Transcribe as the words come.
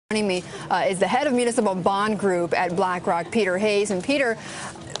Joining me is the head of Municipal Bond Group at BlackRock, Peter Hayes. And Peter,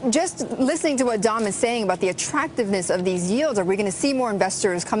 just listening to what Dom is saying about the attractiveness of these yields, are we going to see more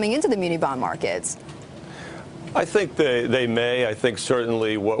investors coming into the muni bond markets? I think they may. I think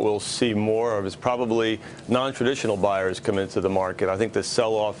certainly what we'll see more of is probably non-traditional buyers come into the market. I think the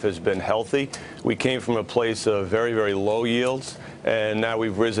sell-off has been healthy. We came from a place of very, very low yields, and now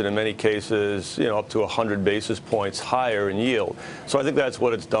we've risen in many cases, up to 100 basis points higher in yield. So I think that's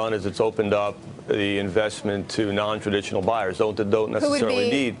what it's done, is it's opened up the investment to non-traditional buyers, don't necessarily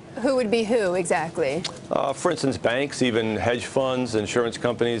need. Who would be who exactly? For instance, banks, even hedge funds, insurance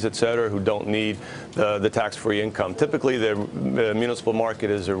companies, et cetera, who don't need the tax-free income. Typically, the municipal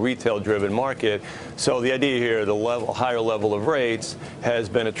market is a retail-driven market, so the idea here, the higher level of rates has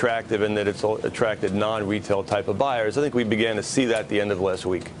been attractive in that it's attracted non-retail type of buyers. I think we began to see that at the end of last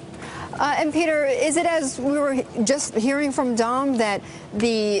week. And Peter, is it, as we were just hearing from Dom, that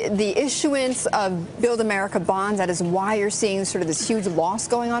the issuance of Build America bonds, that is why you're seeing sort of this huge loss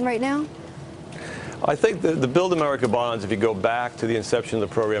going on right now? I think the Build America bonds, if you go back to the inception of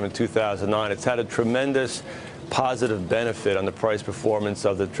the program in 2009, it's had a tremendous positive benefit on the price performance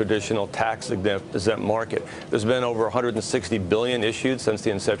of the traditional tax-exempt market. There's been over 160 billion issued since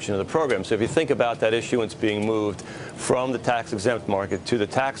the inception of the program. So if you think about that issuance being moved from the tax-exempt market to the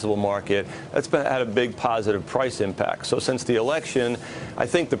taxable market, that's had a big positive price impact. So since the election, I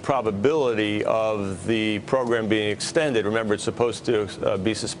think the probability of the program being extended, remember it's supposed to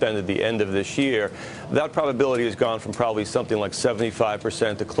be suspended at the end of this year, that probability has gone from probably something like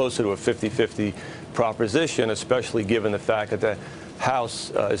 75% to closer to a 50-50 proposition, especially given the fact that the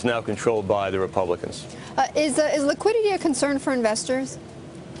House is now controlled by the Republicans. Is liquidity a concern for investors?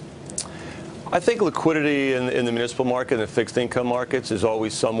 I think liquidity in the municipal market and the fixed income markets is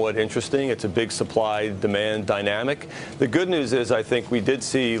always somewhat interesting. It's a big supply-demand dynamic. The good news is I think we did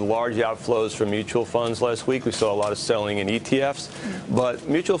see large outflows from mutual funds last week. We saw a lot of selling in ETFs. But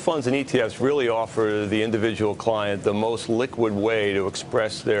mutual funds and ETFs really offer the individual client the most liquid way to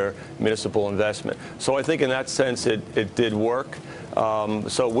express their municipal investment. So I think in that sense it did work.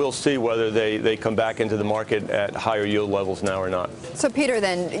 So we'll see whether they come back into the market at higher yield levels now or not. So Peter,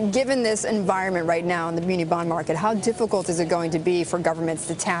 then, given this environment right now in the muni bond market, how difficult is it going to be for governments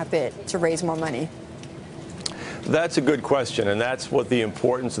to tap it to raise more money? That's a good question, and that's what the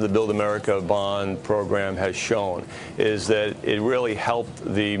importance of the Build America bond program has shown, is that it really helped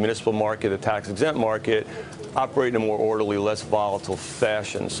the municipal market, the tax-exempt market, operate in a more orderly, less volatile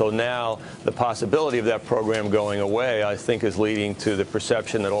fashion. So now the possibility of that program going away, I think, is leading to the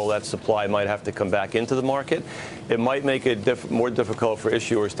perception that all that supply might have to come back into the market. It might make it more difficult for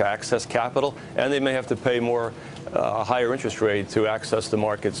issuers to access capital, and they may have to pay a higher interest rate to access the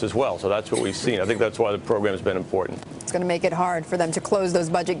markets as well. So that's what we've seen. I think that's why the program has been important. It's going to make it hard for them to close those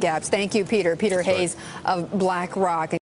budget gaps. Thank you, Peter. Peter Hayes of BlackRock.